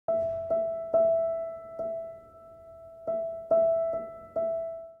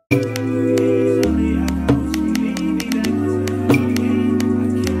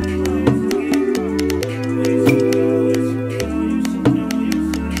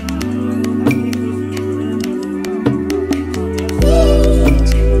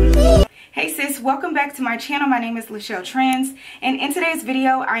welcome back to my channel. My name is Lachelle Trends, and in today's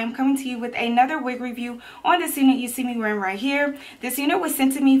video I am coming to you with another wig review on this unit you see me wearing right here. This unit was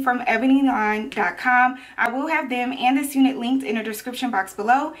sent to me from Ebonyline.com. I will have them and this unit linked in the description box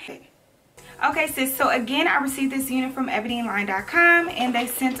below. Okay sis, so again I received this unit from Ebonyline.com and they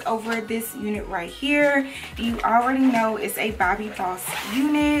sent over this unit right here. You already know it's a Bobbi Boss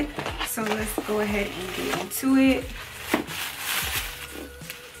unit, so let's go ahead and get into it.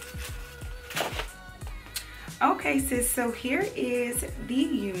 Okay sis, so here is the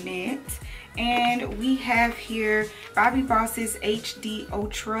unit, and we have here Bobbi Boss's HD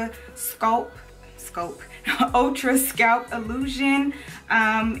Ultra Ultra Scalp Illusion.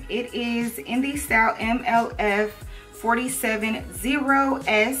 It is in the style MLF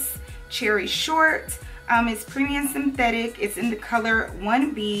 470S Cherry Short. It's premium synthetic. It's in the color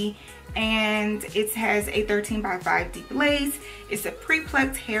 1B, and it has a 13x5 deep lace. It's a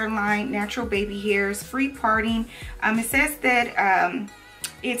pre-plucked hairline, natural baby hairs, free parting. It says that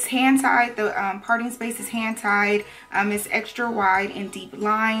it's hand tied. The parting space is hand tied. It's extra wide and deep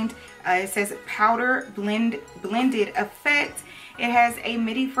lined. It says powder blended effect. It has a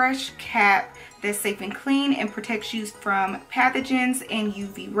MEDIFRESH cap that's safe and clean and protects you from pathogens and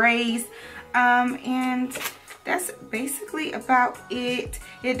UV rays. And that's basically about it.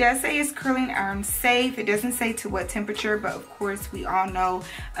 It does say it's curling iron safe. It doesn't say to what temperature, but of course we all know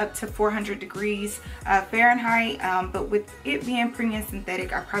up to 400 degrees Fahrenheit. But with it being premium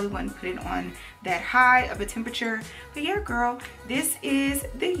synthetic, I probably wouldn't put it on that high of a temperature. But yeah girl, this is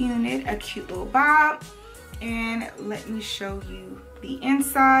the unit, a cute little bob. And let me show you the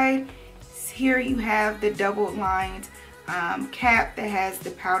inside. Here you have the double lined cap that has the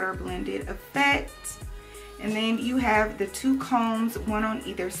powder blended effect. And then you have the two combs, one on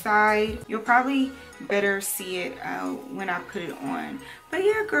either side. You'll probably better see it when I put it on. But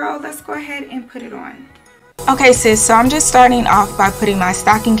yeah girl, let's go ahead and put it on. Okay sis, so I'm just starting off by putting my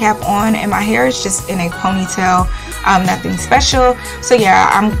stocking cap on, and my hair is just in a ponytail, nothing special. So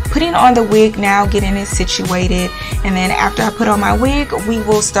yeah, I'm putting on the wig now, getting it situated, and then after I put on my wig, we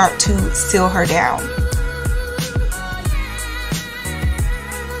will start to seal her down.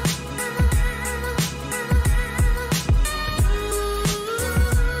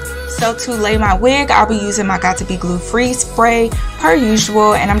 So to lay my wig, I'll be using my Got To Be Glue Free spray per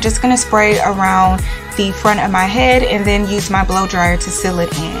usual, and I'm just going to spray around the front of my head and then use my blow dryer to seal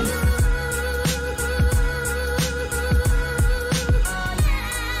it in.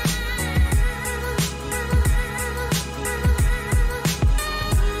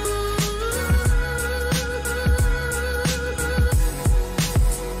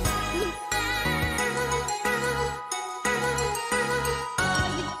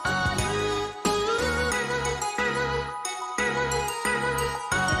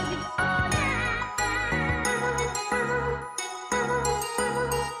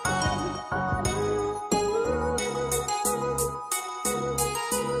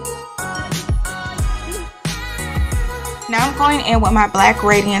 Now I'm going in with my Black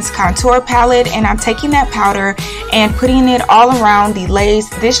Radiance contour palette, and I'm taking that powder and putting it all around the lace.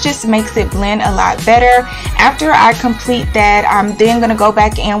 This just makes it blend a lot better. After I complete that, I'm then going to go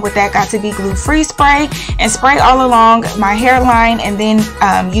back in with that Got To Be Glue Free spray and spray all along my hairline, and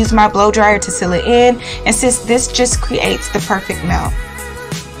then use my blow dryer to seal it in. And since this just creates the perfect melt.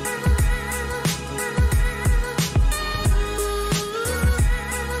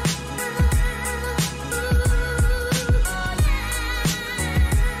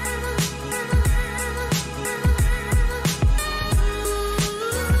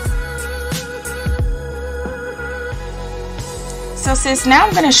 So sis, now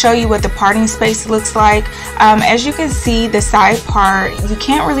I'm going to show you what the parting space looks like. As you can see, the side part, you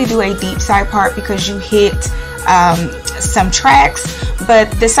can't really do a deep side part because you hit some tracks, but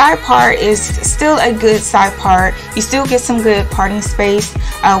the side part is still a good side part. You still get some good parting space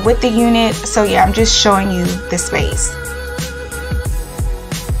with the unit. So yeah, I'm just showing you the space.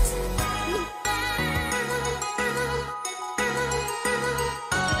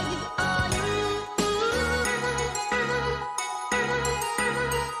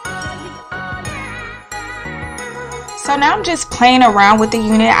 So now I'm just playing around with the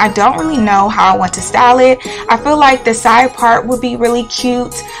unit. I don't really know how I want to style it. I feel like the side part would be really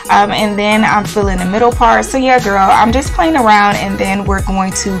cute, and then I'm feeling the middle part. So yeah girl, I'm just playing around, and then we're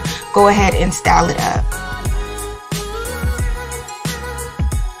going to go ahead and style it up.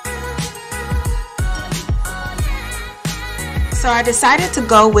 So I decided to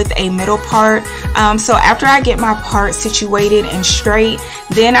go with a middle part. So after I get my part situated and straight,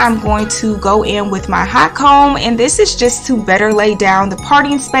 then I'm going to go in with my hot comb, and this is just to better lay down the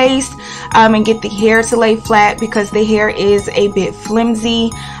parting space and get the hair to lay flat because the hair is a bit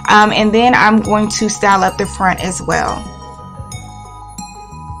flimsy. And then I'm going to style up the front as well.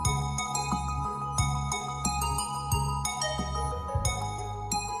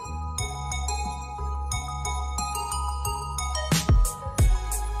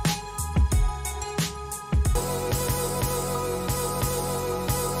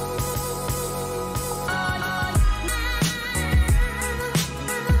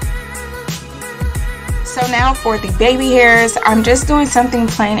 So now for the baby hairs, I'm just doing something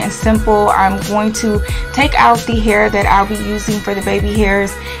plain and simple. I'm going to take out the hair that I'll be using for the baby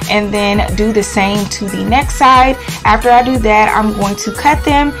hairs and then do the same to the next side. After I do that, I'm going to cut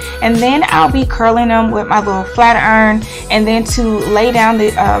them, and then I'll be curling them with my little flat iron. And then to lay down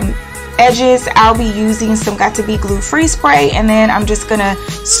the edges, I'll be using some Got To Be glue free spray, and then I'm just gonna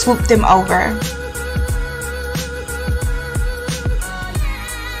swoop them over.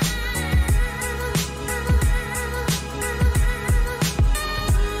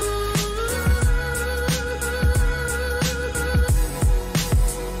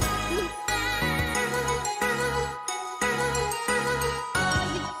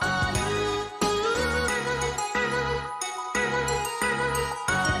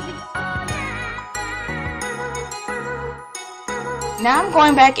 Now I'm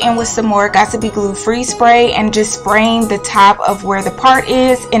going back in with some more Got To Be glue free spray and just spraying the top of where the part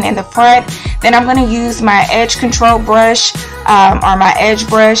is and in the front. Then I'm going to use my edge control brush or my edge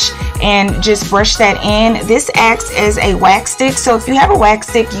brush and just brush that in. This acts as a wax stick, so if you have a wax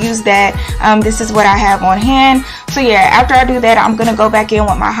stick, use that. This is what I have on hand. So yeah, after I do that, I'm going to go back in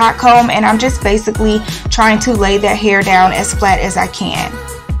with my hot comb, and I'm just basically trying to lay that hair down as flat as I can.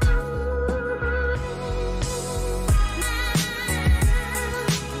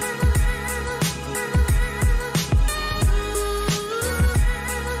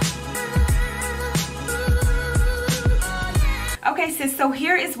 Okay sis, so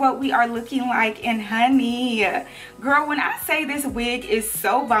here is what we are looking like, and honey girl, when I say this wig is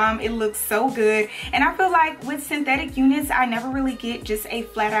so bomb, it looks so good. And I feel like with synthetic units, I never really get just a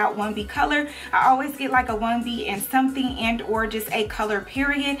flat out 1B color. I always get like a 1B and something, and or just a color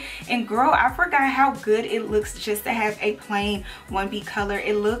period. And girl, I forgot how good it looks just to have a plain 1B color.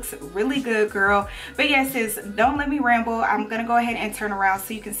 It looks really good, girl. But yes sis, don't let me ramble. I'm gonna go ahead and turn around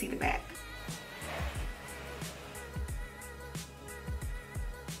so you can see the back.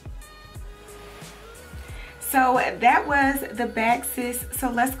 So that was the back sis.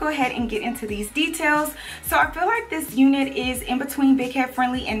 So let's go ahead and get into these details. So I feel like this unit is in between big head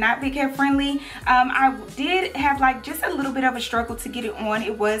friendly and not big head friendly. I did have like just a little bit of a struggle to get it on.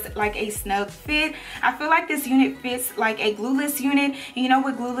 It was like a snug fit. I feel like this unit fits like a glueless unit. You know,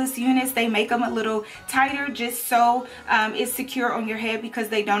 with glueless units, they make them a little tighter just so it's secure on your head because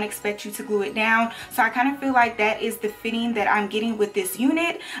they don't expect you to glue it down. So I kind of feel like that is the fitting that I'm getting with this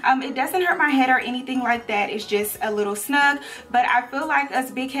unit. It doesn't hurt my head or anything like that. It's just a little snug, but I feel like us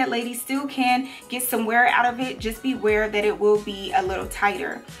big head ladies still can get some wear out of it. Just be aware that it will be a little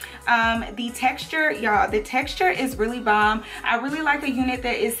tighter. The texture, y'all, the texture is really bomb. I really like a unit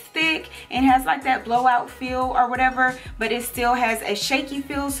that is thick and has like that blowout feel or whatever, but it still has a shaky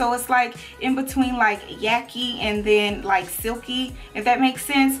feel, so it's like in between like yucky and then like silky, if that makes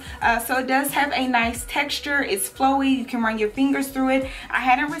sense. So it does have a nice texture. It's flowy. You can run your fingers through it. I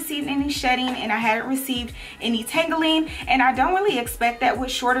hadn't received any shedding and I hadn't received any tangling, and I don't really expect that with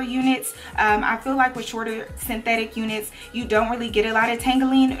shorter units. I feel like with shorter synthetic units, you don't really get a lot of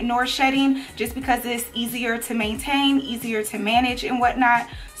tangling nor shedding, just because it's easier to maintain, easier to manage and whatnot.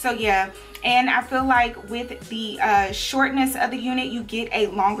 So yeah, and I feel like with the shortness of the unit, you get a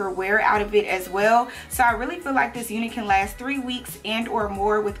longer wear out of it as well. So I really feel like this unit can last 3 weeks and or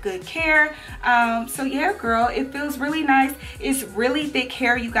more with good care. So yeah, girl, it feels really nice. It's really thick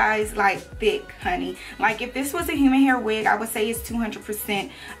hair, you guys, like thick, honey. Like if this was a human hair wig, I would say it's 200%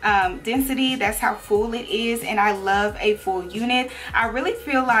 density. That's how full it is, and I love a full unit. I really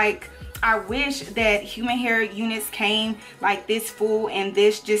feel like I wish that human hair units came like this full and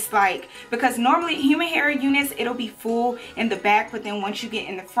this just like, because normally human hair units, it'll be full in the back, but then once you get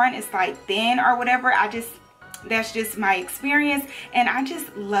in the front, it's like thin or whatever. That's just my experience, and I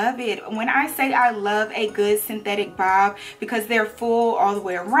just love it. When I say I love a good synthetic bob, because they're full all the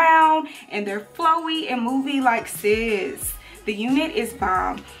way around and they're flowy and movie, like sis, the unit is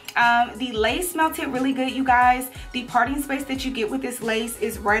bomb. The lace melted really good, you guys. The parting space that you get with this lace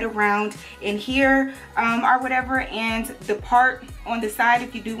is right around in here or whatever, and the part on the side,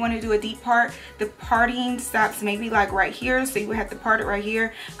 if you do want to do a deep part, the parting stops maybe like right here, so you would have to part it right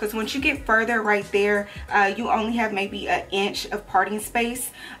here, because once you get further right there, you only have maybe an inch of parting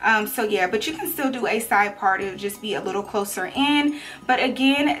space. So yeah, but you can still do a side part. It'll just be a little closer in. But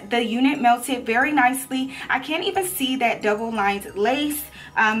again, the unit melted very nicely. I can't even see that double lined lace.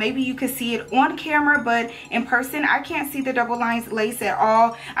 Maybe you can see it on camera, but in person I can't see the double lines lace at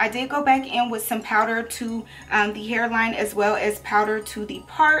all. I did go back in with some powder to the hairline as well as powder to the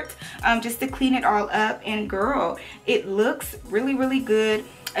part, just to clean it all up, and girl, it looks really, really good.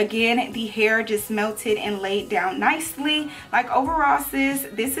 Again, the hair just melted and laid down nicely. Like overall, sis,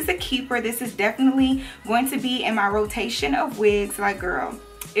 this is a keeper. This is definitely going to be in my rotation of wigs. Like, girl,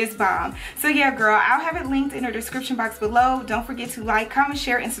 it's bomb. So yeah, girl, I'll have it linked in the description box below. Don't forget to like, comment,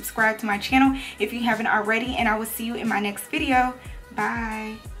 share, and subscribe to my channel if you haven't already, and I will see you in my next video.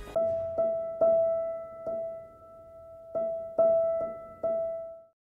 Bye.